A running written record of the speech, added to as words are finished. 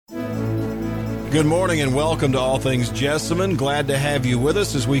Good morning and welcome to All Things Jessamine. Glad to have you with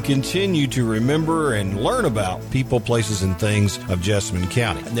us as we continue to remember and learn about people, places, and things of Jessamine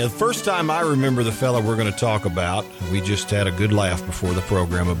County. Now, the first time I remember the fellow we're going to talk about, we just had a good laugh before the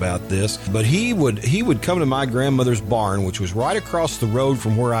program about this, but he would come to my grandmother's barn, which was right across the road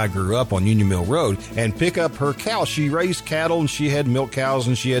from where I grew up on Union Mill Road, and pick up her cows. She raised cattle, and she had milk cows,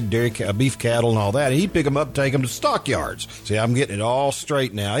 and she had beef cattle and all that, and he'd pick them up, take them to stockyards. See, I'm getting it all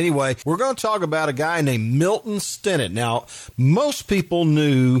straight now. Anyway, we're going to talk about a guy named Milton Stinnett. Now, most people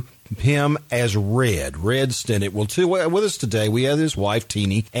knew him as Red Stinnett. Well, with us today, we have his wife,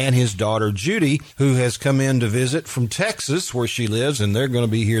 Teenie, and his daughter, Judy, who has come in to visit from Texas, where she lives, and they're going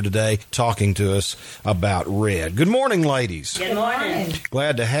to be here today talking to us about Red. Good morning, ladies. Good morning.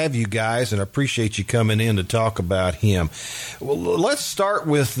 Glad to have you guys, and appreciate you coming in to talk about him. Well, let's start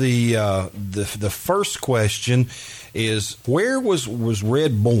with the first question. Is where was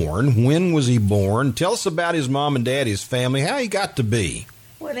Red born? When was he born? Tell us about his mom and dad, his family, how he got to be.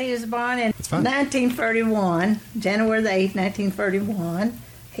 Well, he was born in 1931, January the 8th, 1931.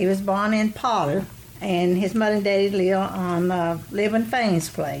 He was born in Pollard, and his mother and daddy lived in Fain's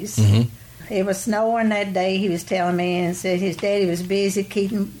place. Mm-hmm. It was snowing that day, he was telling me, and said his daddy was busy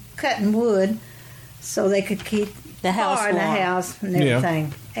cutting wood so they could keep the house warm. The house and everything.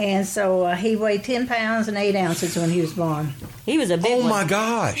 Yeah. And so he weighed 10 pounds and 8 ounces when he was born. He was a big one. Oh, my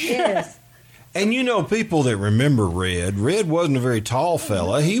gosh. Yes. And you know, people that remember Red wasn't a very tall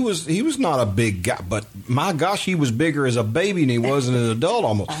fella. He was not a big guy, but my gosh, he was bigger as a baby than he was as an adult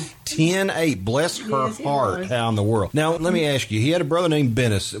almost. 10'8", bless her heart. How in the world? Now, let me ask you, he had a brother named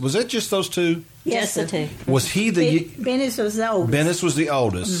Bennis. Was that just those two? Yes, the two. Was he the... Bennis was the oldest. Bennis was the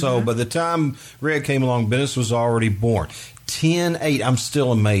oldest. Mm-hmm. So by the time Red came along, Bennis was already born. 10'8", I'm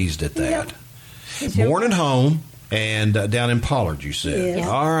still amazed at that. Yep. Born at home. And down in Pollard, you said. Yes.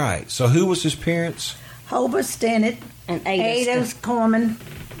 All right. So who was his parents? Hobart Stinnett and Ada's Corman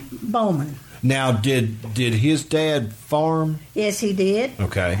Bowman. Now, did his dad farm? Yes, he did.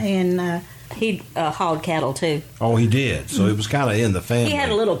 Okay. And he hauled cattle, too. Oh, he did. So it was kind of in the family. He had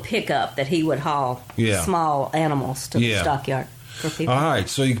a little pickup that he would haul small animals to the stockyard for people. All right.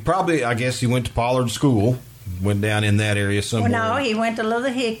 So you probably, I guess he went to Pollard School. Went down in that area somewhere. Well, no, he went to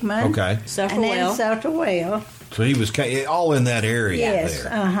Little Hickman. Okay. And then Sutterwell. So he was all in that area there. Yes,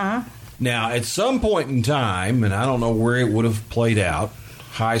 uh-huh. Now, at some point in time, and I don't know where it would have played out,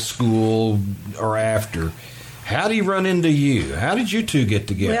 high school or after, how did he run into you? How did you two get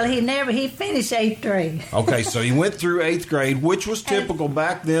together? Well, he finished 8th grade. Okay, so he went through 8th grade, which was typical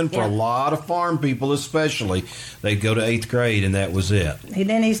back then for a lot of farm people especially. They'd go to 8th grade, and that was it.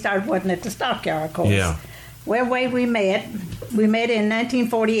 Then he started working at the stockyard, of course. Yeah. Well, we met in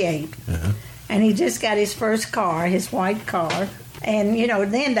 1948. Uh-huh. And he just got his first car, his white car. And, you know,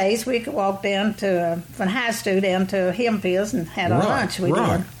 then days we could walk down from high school down to Hempfields and had our lunch.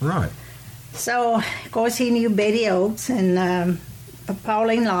 Right. So, of course, he knew Betty Oakes and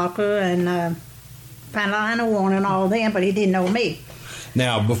Pauline Locker and Panalina Warner and all them, but he didn't know me.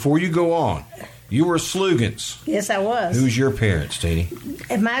 Now, before you go on, you were Slugantz. Yes, I was. Who's your parents, Teenie?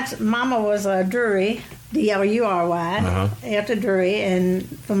 My mama was a Drury, D-R-U-R-Y, after Drury, and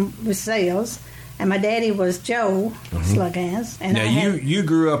with sales. And my daddy was Joe Slugantz. And now, you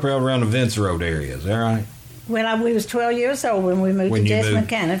grew up around the Vince Road area, is that right? Well, we was 12 years old when we moved to Jessamine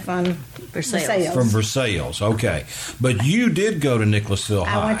County from Versailles. From Versailles, okay. But you did go to Nicholasville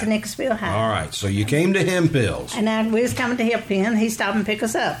High. I went to Nicholasville High. All right, so you came to Hempfields. And we was coming to Hempfield, he stopped and picked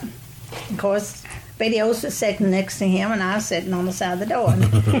us up. Of course, Betty Oakes was sitting next to him, and I was sitting on the side of the door. And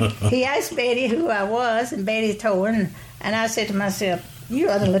he asked Betty who I was, and Betty told her, and I said to myself, "You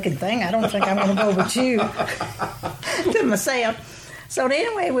other-looking thing, I don't think I'm going to go with you," to myself. So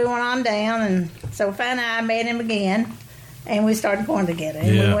anyway, we went on down, and so finally I met him again, and we started going together.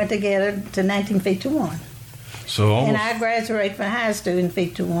 And we went together to 1951. So almost... And I graduated from high school in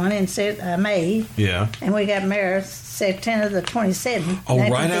 51 in May. Yeah. And we got married September the 27th. Oh,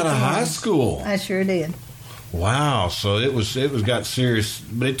 right out of high school. I sure did. Wow. So it got serious,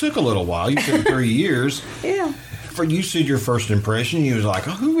 but it took a little while. You said 3 years. Yeah. You said your first impression. You was like,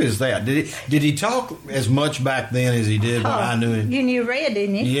 "Oh, who is that?" Did he talk as much back then as he did when I knew him? You knew Red,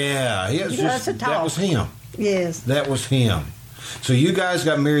 didn't you? Yeah. That was him. Yes. That was him. So you guys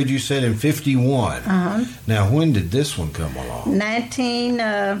got married, you said, in 51. Uh-huh. Now, when did this one come along?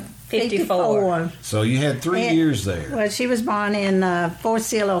 1954. So you had 3 years there. Well, she was born in Fort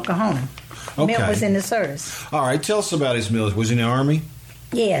Sill, Oklahoma. Okay. Milt was in the service. All right, tell us about his military. Was he in the Army?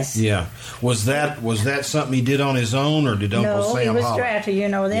 Yes. Yeah. Was that something he did on his own, or did Uncle Sam No, he was drafted? You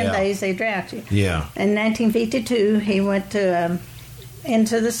know, them days they drafted. Yeah. In 1952, he went to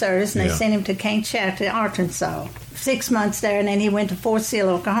into the service, and they sent him to Kansas, Arkansas. 6 months there, and then he went to Fort Sill,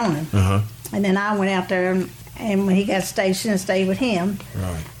 Oklahoma. And then I went out there, and when he got stationed, stayed with him.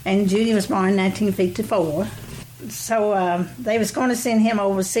 Right. And Judy was born in 1954. So they was going to send him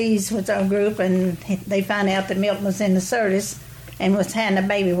overseas with our group, and they found out that Milton was in the service and was having a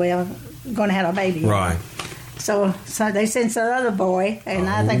baby. Well, going to have a baby. Right. So they sent the other boy, and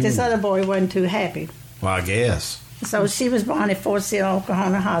I think this other boy wasn't too happy. Well, I guess. So she was born at Fort Sill,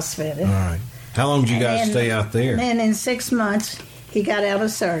 Oklahoma Hospital. All right. How long did you guys stay out there? And then in 6 months, he got out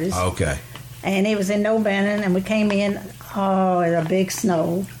of service. Okay. And it was in November, and we came in, it was a big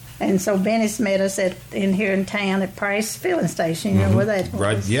snow. And so Bennis met us in here in town at Price Filling Station. You know where that was?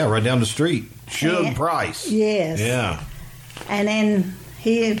 Right, yeah, right down the street. Shug Price. Yes. Yeah. And then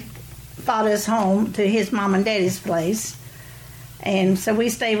he followed us home to his mom and daddy's place. And so we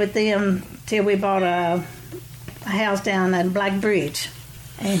stayed with them till we bought a house down at Black Bridge.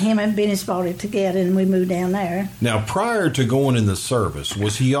 And him and Bennis bought it together, and we moved down there. Now, prior to going in the service,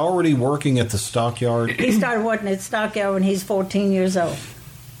 was he already working at the stockyard? He started working at the stockyard when he was 14 years old.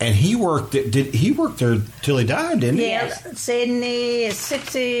 And he worked. Did he work there till he died? Didn't he? Yeah,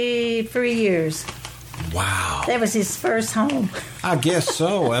 63 years. Wow. That was his first home. I guess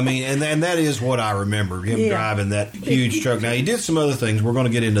so. I mean, and that is what I remember, him driving that huge truck. Now, he did some other things. We're going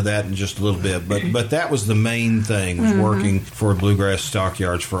to get into that in just a little bit. But that was the main thing, was working for Bluegrass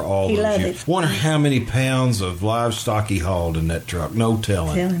Stockyards for all those years. Wonder how many pounds of livestock he hauled in that truck. No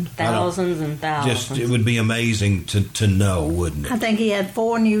telling. Thousands and thousands. Just, it would be amazing to know, wouldn't it? I think he had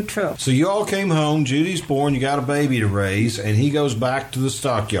 4 new trucks. So you all came home. Judy's born. You got a baby to raise. And he goes back to the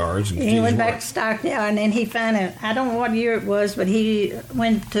stockyards. And he went back to stockyard, and then he found out, I don't know what year it was, but he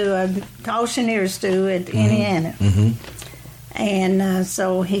went to auctioneer stew at Indiana. And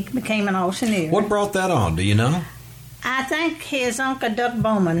so he became an auctioneer. What brought that on? Do you know? I think his uncle Doug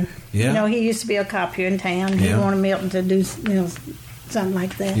Bowman. Yeah. You know, he used to be a cop here in town. He wanted Milton to do, something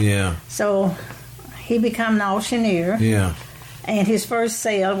like that. Yeah. So he became an auctioneer. Yeah. And his first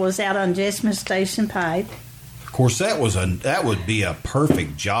sale was out on Jessamine Station Pipe. Of course, that would be a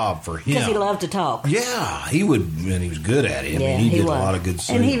perfect job for him. Because he loved to talk. Yeah, he would, and he was good at it. I mean, he did a lot of good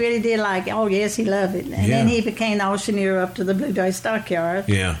stuff. And he really did like it. Oh, yes, he loved it. And then he became the auctioneer up to the Bluegrass Stockyard.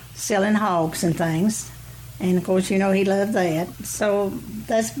 Yeah. Selling hogs and things. And, of course, he loved that. So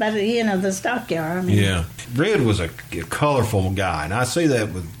that's about the stockyard. I mean, yeah. Red was a colorful guy, and I say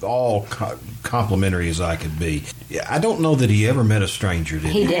that with all complimentary as I could be. I don't know that he ever met a stranger,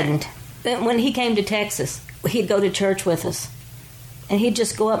 did he? He didn't. When he came to Texas, he'd go to church with us. And he'd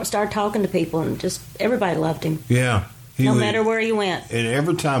just go up and start talking to people, and just everybody loved him. Yeah. No matter where he went. And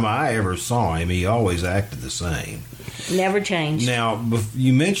every time I ever saw him, he always acted the same. Never changed. Now,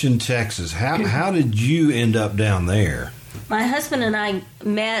 you mentioned Texas. How did you end up down there? My husband and I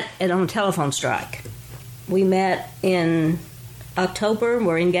met on a telephone strike. We met in October,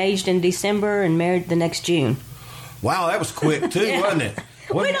 were engaged in December, and married the next June. Wow, that was quick too, wasn't it?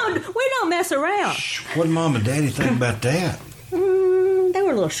 We don't mess around. What did Mom and Daddy think about that? They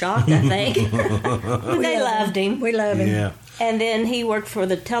were a little shocked, I think. They loved him. We love him. Yeah. And then he worked for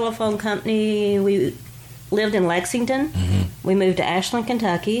the telephone company. We lived in Lexington. We moved to Ashland,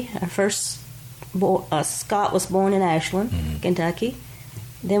 Kentucky. Our first Scott was born in Ashland, Kentucky.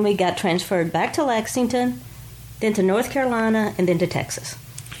 Then we got transferred back to Lexington, then to North Carolina, and then to Texas.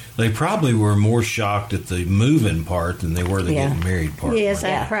 They probably were more shocked at the moving part than they were the getting married part. Yes,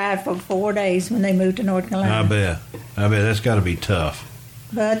 I cried for 4 days when they moved to North Carolina. I bet that's got to be tough.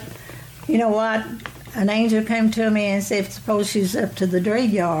 But you know what? An angel came to me and said, "Suppose she's up to the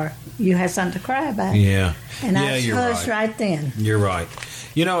graveyard, you have something to cry about." Yeah, and I hushed right then. You're right.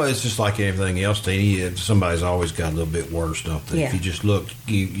 It's just like anything else, Teenie. Somebody's always got a little bit worse, don't they? Yeah. If you just look,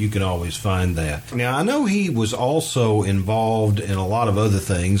 you can always find that. Now, I know he was also involved in a lot of other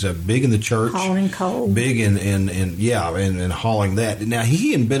things, big in the church. Hauling coal. Big in hauling that. Now,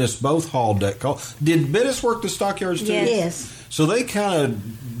 he and Bennis both hauled that coal. Did Bennis work the stockyards too? Yes. So they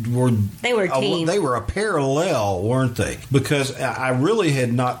kind of were... They were a team. They were a parallel, weren't they? Because I really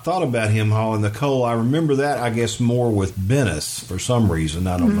had not thought about him hauling the coal. I remember that, I guess, more with Bennis for some reason.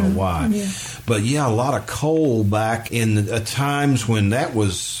 I don't know why. Yeah. But, a lot of coal back in times when that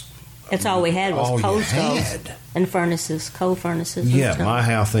was... That's all we had was coal stoves and furnaces, coal furnaces. Yeah,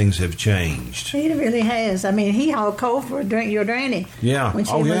 how things have changed. It really has. I mean, he hauled coal for your granny. Yeah. When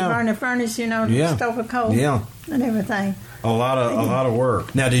she was burning the furnace, stove of coal. Yeah. And everything. A lot of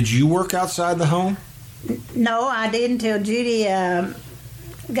work. Now, did you work outside the home? No, I didn't until Judy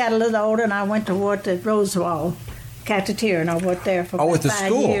got a little older, and I went to work at Rosewall. cafeteria, and I worked there for at the 5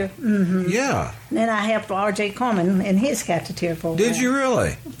 school. years. Mm-hmm. Yeah. Then I helped R.J. Corman in his cafeteria for a while. Did you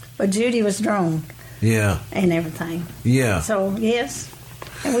really? But Judy was drone Yeah. and everything. Yeah. So, yes.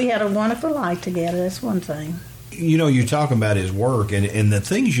 And we had a wonderful life together. That's one thing. You know, you're talking about his work and the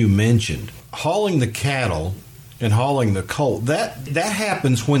things you mentioned, hauling the cattle and hauling the coal, that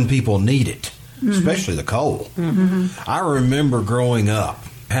happens when people need it, especially the coal. Mm-hmm. I remember growing up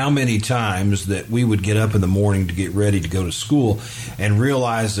how many times that we would get up in the morning to get ready to go to school and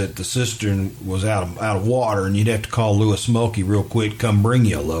realize that the cistern was out of water, and you'd have to call Louis Smokey real quick, come bring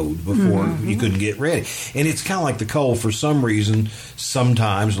you a load before you couldn't get ready. And it's kind of like the coal. For some reason,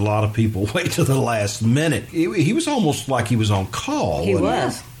 sometimes a lot of people wait till the last minute. He was almost like he was on call. He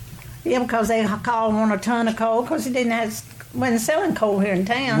was. Yeah, because they called on a ton of coal because he wasn't selling coal here in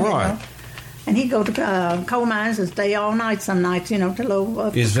town. Right. You know? And he'd go to coal mines and stay all night some nights, to load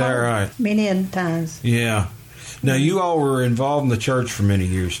up. Is that coal. right? Many times. Yeah. Now, you all were involved in the church for many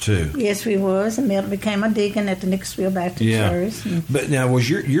years, too. Yes, we was. And Milton became a deacon at the Nicholasville Baptist Church. But now, was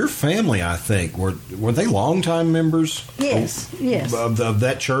your family, I think, were they longtime members? Yes. Of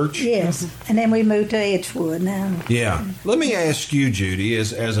that church? Yes. And then we moved to Edgewood now. Yeah. Let me ask you, Judy,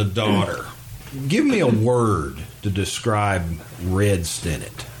 as a daughter, give me a word to describe Red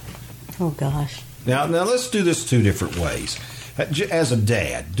Stinnett. Oh, gosh. Now let's do this two different ways. As a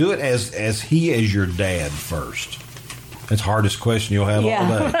dad, do it as your dad first. That's the hardest question you'll have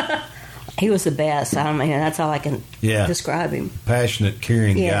all day. He was the best. I mean, that's all I can describe him. Passionate,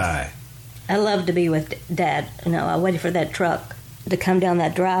 caring guy. I loved to be with Dad. I waited for that truck to come down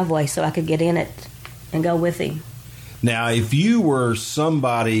that driveway so I could get in it and go with him. Now, if you were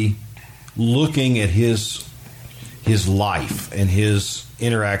somebody looking at his life and his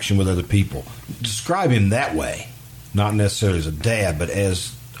interaction with other people, describe him that way, not necessarily as a dad, but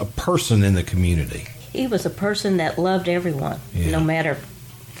as a person in the community. He was a person that loved everyone, no matter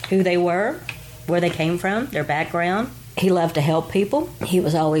who they were, where they came from, their background. He loved to help people. He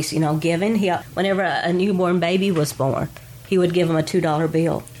was always, giving. Whenever a newborn baby was born, he would give them a $2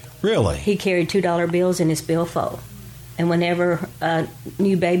 bill. Really? He carried $2 bills in his billfold. And whenever a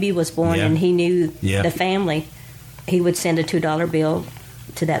new baby was born and he knew the family, he would send a $2 bill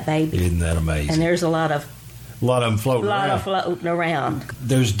to that baby. Isn't that amazing? And there's a lot of them floating around. A lot of floating around.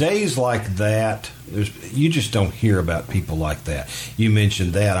 There's days like that. You just don't hear about people like that. You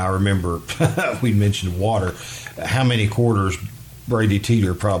mentioned that. I remember we mentioned water. How many quarters Brady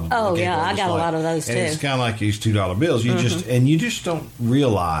Teeter probably gave. Oh, yeah, I got a lot of those, and too. it's kind of like these $2 bills. You just don't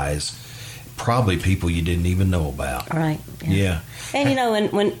realize probably people you didn't even know about. Right. Yeah.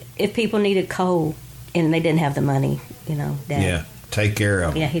 And, when if people needed coal and they didn't have the money, Dad. Yeah. Take care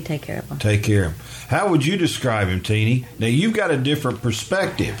of them. Yeah, he'd take care of them. Take care of them. How would you describe him, Teenie? Now, you've got a different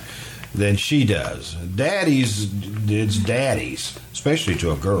perspective than she does. It's daddies, especially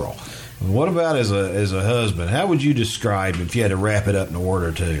to a girl. What about as a husband? How would you describe him if you had to wrap it up in a word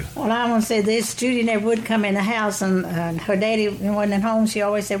or two? Well, I want to say this. Judy never would come in the house, and her daddy wasn't at home. She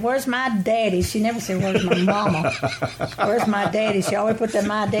always said, "Where's my daddy?" She never said, "Where's my mama?" "Where's my daddy?" She always put that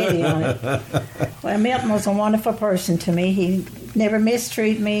 "my daddy" on it. Well, Milton was a wonderful person to me. He never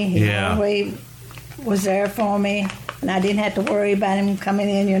mistreated me. He always was there for me, and I didn't have to worry about him coming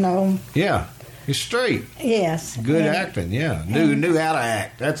in, Yeah. He's straight. Yes. Good acting, yeah. Knew how to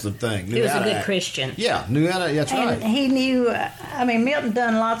act. That's the thing. He was a good Christian. Yeah, knew how to. That's right. And he knew. Milton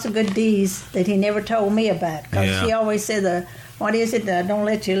done lots of good deeds that he never told me about. Because she always said, "What is it? Don't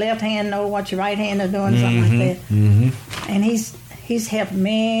let your left hand know what your right hand is doing," something like that. Mm-hmm. And he's helped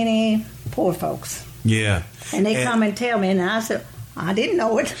many poor folks. Yeah. And they come and tell me, and I said, I didn't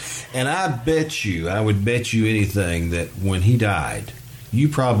know it. And I would bet you anything that when he died, you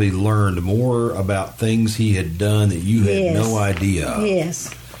probably learned more about things he had done that you had no idea of. Yes.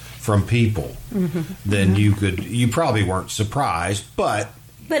 From people than you could. You probably weren't surprised, but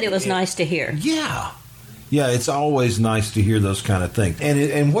it was nice to hear. Yeah. Yeah, it's always nice to hear those kind of things.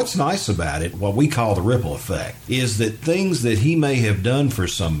 And what's nice about it, what we call the ripple effect, is that things that he may have done for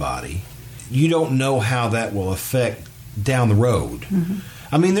somebody, you don't know how that will affect down the road.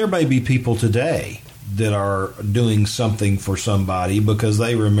 I mean, there may be people today that are doing something for somebody because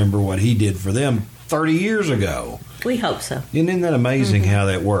they remember what he did for them 30 years ago. We hope so. And isn't that amazing how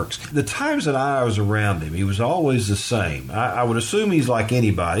that works? The times that I was around him, he was always the same. I would assume he's like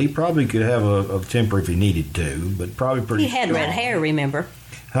anybody. He probably could have a temper if he needed to, but probably pretty He had strong. red hair, remember?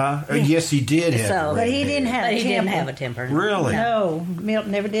 Huh? Yes, he did have red But he hair. didn't have a temper. He didn't have a temper. Really? No,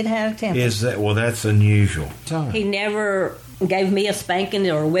 Milton never did have a temper. Is that, well, that's unusual. He never gave me a spanking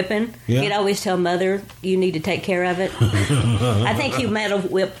or a whipping, he'd always tell Mother, "You need to take care of it." I think he might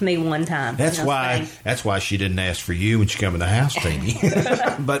have whipped me one time. That's why she didn't ask for you when she came in the house, Teenie.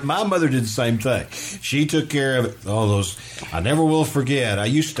 But my mother did the same thing. She took care of it. All those, I never will forget. I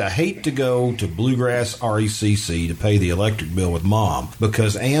used to hate to go to Bluegrass RECC to pay the electric bill with Mom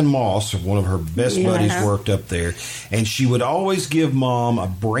because Ann Moss, one of her best buddies, worked up there, and she would always give Mom a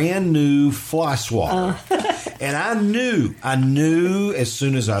brand new fly swatter. And I knew as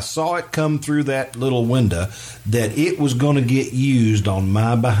soon as I saw it come through that little window that it was going to get used on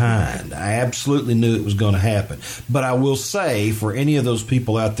my behind. I absolutely knew it was going to happen. But I will say, for any of those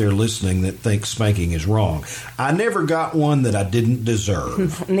people out there listening that think spanking is wrong, I never got one that I didn't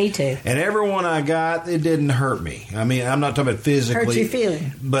deserve. Me too. And every one I got, it didn't hurt me. I mean, I'm not talking about physically. Hurt your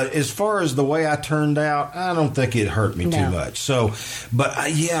feeling. But as far as the way I turned out, I don't think it hurt me too much. So, but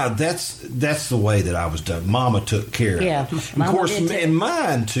that's the way that I was done. Mama took care of it. Yeah, of course, in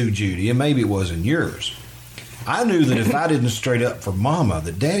mine too, Judy, and maybe it was in yours. I knew that if I didn't straight up for Mama,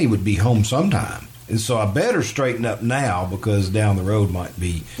 that Daddy would be home sometime. And so I better straighten up now because down the road might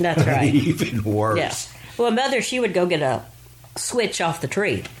be even worse. Yeah. Well, Mother, she would go get a switch off the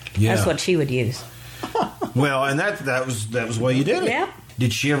tree. Yeah. That's what she would use. Well, and that was the way you did it. Yeah.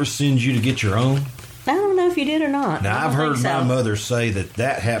 Did she ever send you to get your own? I don't know if you did or not. Now, I've heard my mother say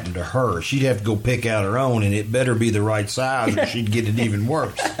that happened to her. She'd have to go pick out her own, and it better be the right size or she'd get it even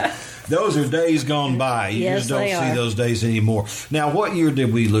worse. Those are days gone by. You just don't see those days anymore. Now, what year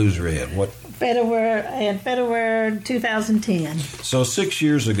did we lose Red? February 2010. So 6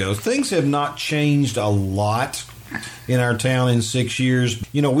 years ago. Things have not changed a lot in our town in 6 years.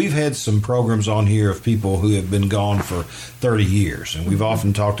 You know, we've had some programs on here of people who have been gone for 30 years, and we've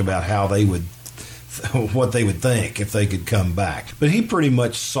often talked about how they would what they would think if they could come back. But he pretty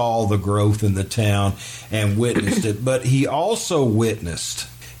much saw the growth in the town and witnessed it. But he also witnessed,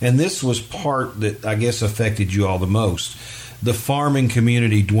 and this was part that I guess affected you all the most, the farming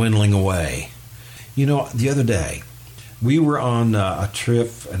community dwindling away. You know, the other day, we were on a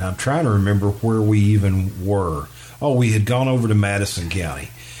trip, and I'm trying to remember where we even were. Oh, we had gone over to Madison County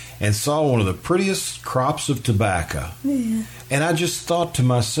and saw one of the prettiest crops of tobacco. Yeah. And I just thought to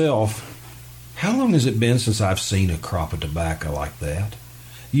myself, how long has it been since I've seen a crop of tobacco like that?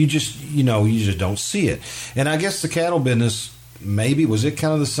 You just don't see it. And I guess the cattle business, maybe, was it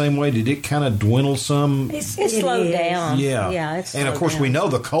kind of the same way? Did it kind of dwindle some? It slowed down. Yeah. It's and of course, we know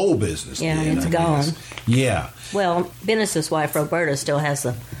the coal business. Yeah, it's gone. Yeah. Well, Dennis's wife, Roberta, still has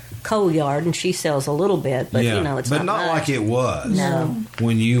the coal yard, and she sells a little bit, but it's not much. Like it was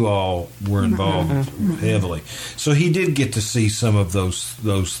when you all were involved heavily. So he did get to see some of those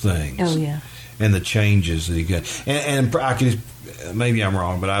things. Oh, yeah. And the changes that he got. And I could, maybe I'm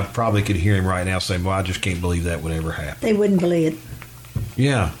wrong, but I probably could hear him right now saying, well, I just can't believe that would ever happen. They wouldn't believe it.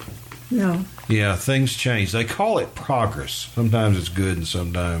 Yeah. No. Yeah, things change. They call it progress. Sometimes it's good and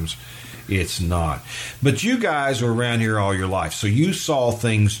sometimes it's not. But you guys were around here all your life, so you saw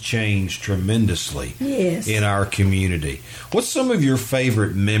things change tremendously in our community. What's some of your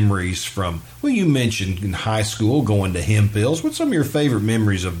favorite memories from, well, you mentioned in high school going to Hemp Hills. What's some of your favorite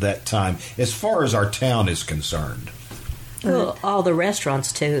memories of that time as far as our town is concerned? Well, all the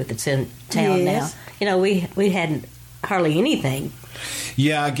restaurants, too, that's in town now. You know, we hadn't hardly anything.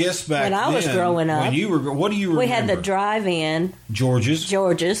 Yeah, I guess back when I was growing up. When you were, what do you remember? We had the drive-in.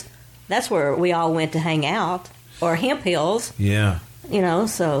 George's. That's where we all went to hang out. Or Hemp Hills. Yeah. You know,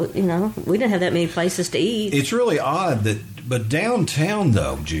 so, we didn't have that many places to eat. It's really odd but downtown,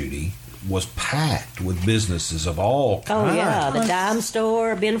 though, Judy, was packed with businesses of all kinds. Oh, yeah, the dime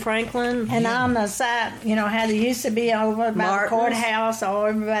store, Ben Franklin. And on the side, how they used to be over by the courthouse, or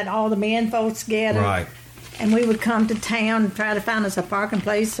everybody, all the men folks gathered. Right. And we would come to town and try to find us a parking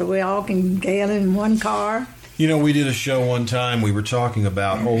place so we all can gather in one car. We did a show one time. We were talking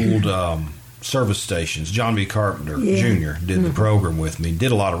about old service stations. John B. Carpenter Jr. did the program with me,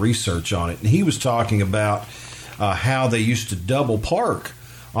 did a lot of research on it. And he was talking about how they used to double park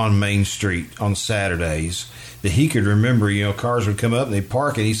on Main Street on Saturdays, that he could remember, cars would come up and they'd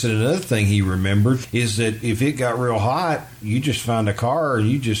park. And he said another thing he remembered is that if it got real hot, you just find a car and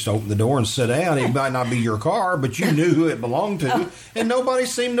you just open the door and sit down. It might not be your car, but you knew who it belonged to, and nobody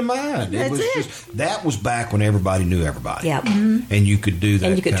seemed to mind. It was just, that was back when everybody knew everybody. Yeah. And you could do that.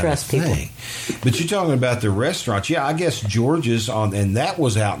 And you could kind trust of thing. people. But you're talking about the restaurants. Yeah, I guess George's and that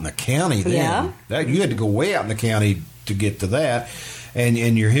was out in the county then. Yeah. You had to go way out in the county to get to that. And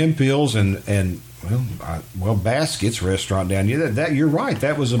your Hemp Hills and Basket's restaurant down here. That you're right.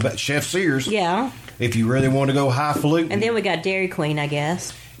 That was about Chef Sears. Yeah. If you really want to go highfalutin. And then we got Dairy Queen, I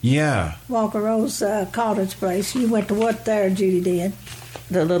guess. Yeah. Walker Rose Carter's place. You went to what there, Judy did?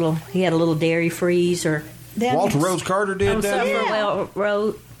 He had a little dairy freezer. Walter Rose Carter did on that? Summerwell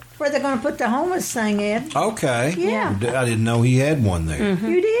Road. Where they're going to put the homeless thing at. Okay. Yeah. I didn't know he had one there. Mm-hmm.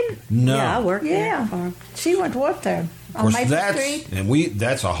 You did? No. Yeah, I worked Yeah. there. She went to what there? Of course, on Maple Street?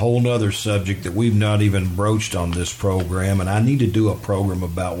 that's a whole nother subject that we've not even broached on this program, and I need to do a program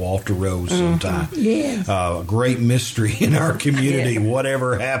about Walter Rose sometime. Yes. Great mystery in our community. Yeah.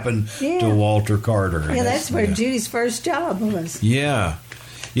 Whatever happened Yeah. to Walter Carter? Yeah, that's where Judy's first job was. Yeah.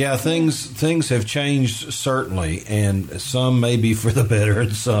 Yeah, things have changed, certainly, and some may be for the better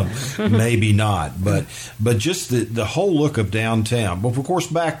and some maybe not. But just the whole look of downtown. But, of course,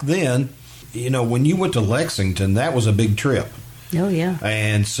 back then, when you went to Lexington, that was a big trip. Oh, yeah.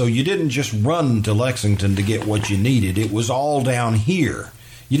 And so you didn't just run to Lexington to get what you needed. It was all down here.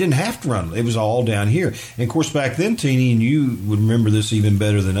 You didn't have to run. It was all down here. And, of course, back then, Teenie, and you would remember this even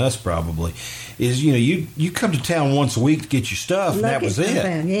better than us probably, is, you come to town once a week to get your stuff, and that was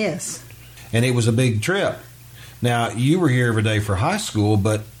it. Yes. And it was a big trip. Now, you were here every day for high school,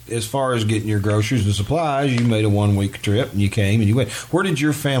 but as far as getting your groceries and supplies, you made a one-week trip, and you came and you went. Where did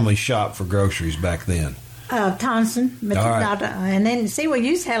your family shop for groceries back then? Thompson. All right. And then, we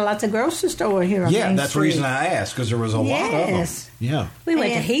used to have lots of grocery store here on Main that's the Street. reason I asked, because there was a lot of them. Yeah. We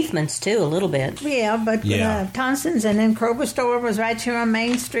went to Heathman's, too, a little bit. Yeah, but Thompson's and then Kroger store was right here on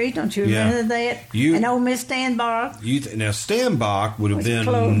Main Street. Don't you remember that? And old Miss Stanbach. Now, Stanbach would have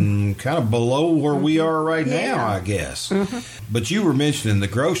been kind of below where we are right now, I guess. Mm-hmm. But you were mentioning the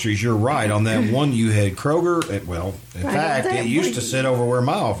groceries. You're right. On that one, you had Kroger. In fact, it used to sit over where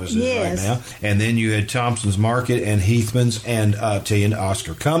my office is right now. And then you had Thompson's Market and Heathman's and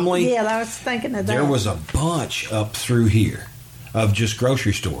Oscar Cumley. Yeah, I was thinking of that. There was a bunch up through here of just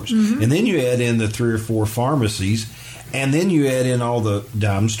grocery stores. Mm-hmm. And then you add in the 3 or 4 pharmacies, and then you add in all the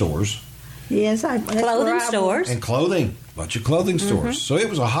dime stores. Yes, clothing stores. And clothing. A bunch of clothing stores. So it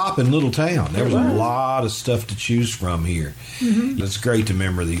was a hopping little town. There was a lot of stuff to choose from here. Mm-hmm. It's great to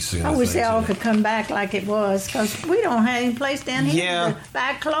remember these things. I wish they all could come back like it was, because we don't have any place down here to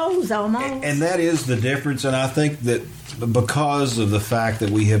buy clothes almost. And that is the difference, and I think that because of the fact that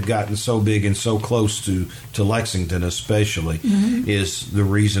we have gotten so big and so close to Lexington especially, is the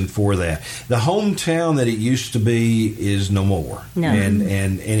reason for that. The hometown that it used to be is no more. No. And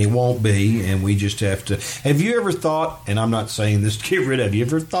it won't be, and we just have to. Have you ever thought, and I'm not saying this to get rid of, you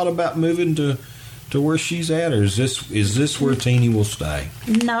ever thought about moving to where she's at, or is this where Teenie will stay?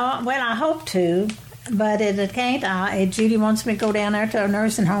 No, well, I hope to, but it can't. If Judy wants me to go down there to a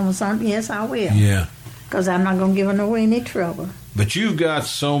nursing home or something, yes, I will. Yeah. Because I'm not going to give her no any trouble. But you've got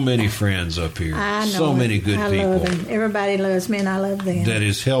so many friends up here. I know. So many good people. I love them. Everybody loves me, and I love them. That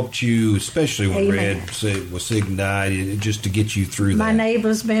has helped you, especially when Red was sick and died, just to get you through that. My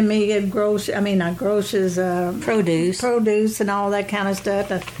neighbors been me give produce and all that kind of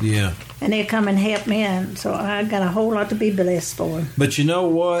stuff. Yeah. And they come and help me, and so I got a whole lot to be blessed for. But you know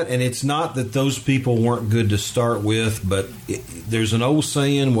what? And it's not that those people weren't good to start with, but there's an old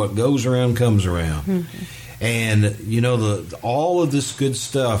saying, what goes around comes around. Mm-hmm. And, all of this good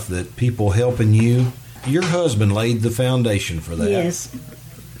stuff that people helping you, your husband laid the foundation for that.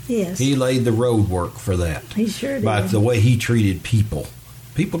 Yes. He laid the road work for that. He sure did. By the way he treated people.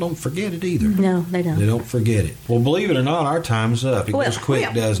 People don't forget it either. No, they don't. They don't forget it. Well, believe it or not, our time's up. It goes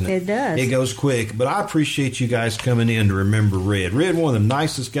quick, doesn't it? It does. It goes quick. But I appreciate you guys coming in to remember Red. Red, one of the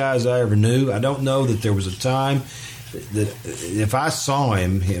nicest guys I ever knew. I don't know that there was a time that if I saw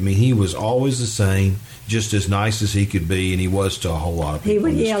him, he was always the same, just as nice as he could be, and he was to a whole lot of people. He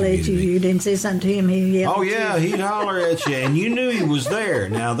would yell at you. You didn't say something to him, he'd yell at you. Oh, yeah, he'd holler at you, and you knew he was there.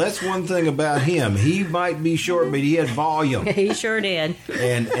 Now, that's one thing about him. He might be short, but he had volume. He sure did.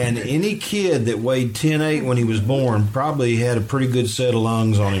 And any kid that weighed 10'8" when he was born probably had a pretty good set of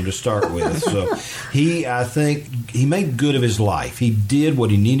lungs on him to start with. So I think he made good of his life. He did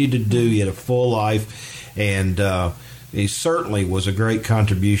what he needed to do. He had a full life, and he certainly was a great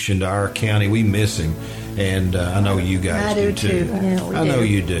contribution to our county. We miss him, and I know you guys do too. Yeah, I know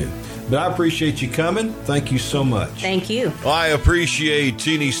you do. But I appreciate you coming. Thank you so much. Thank you. I appreciate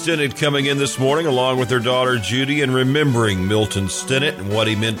Teenie Stinnett coming in this morning along with her daughter Judy and remembering Milton Stinnett and what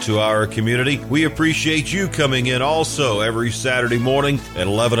he meant to our community. We appreciate you coming in also every Saturday morning at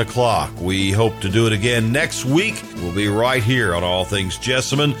 11 o'clock. We hope to do it again next week. We'll be right here on All Things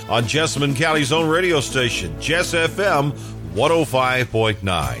Jessamine on Jessamine County's own radio station, Jess FM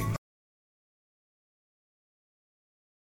 105.9.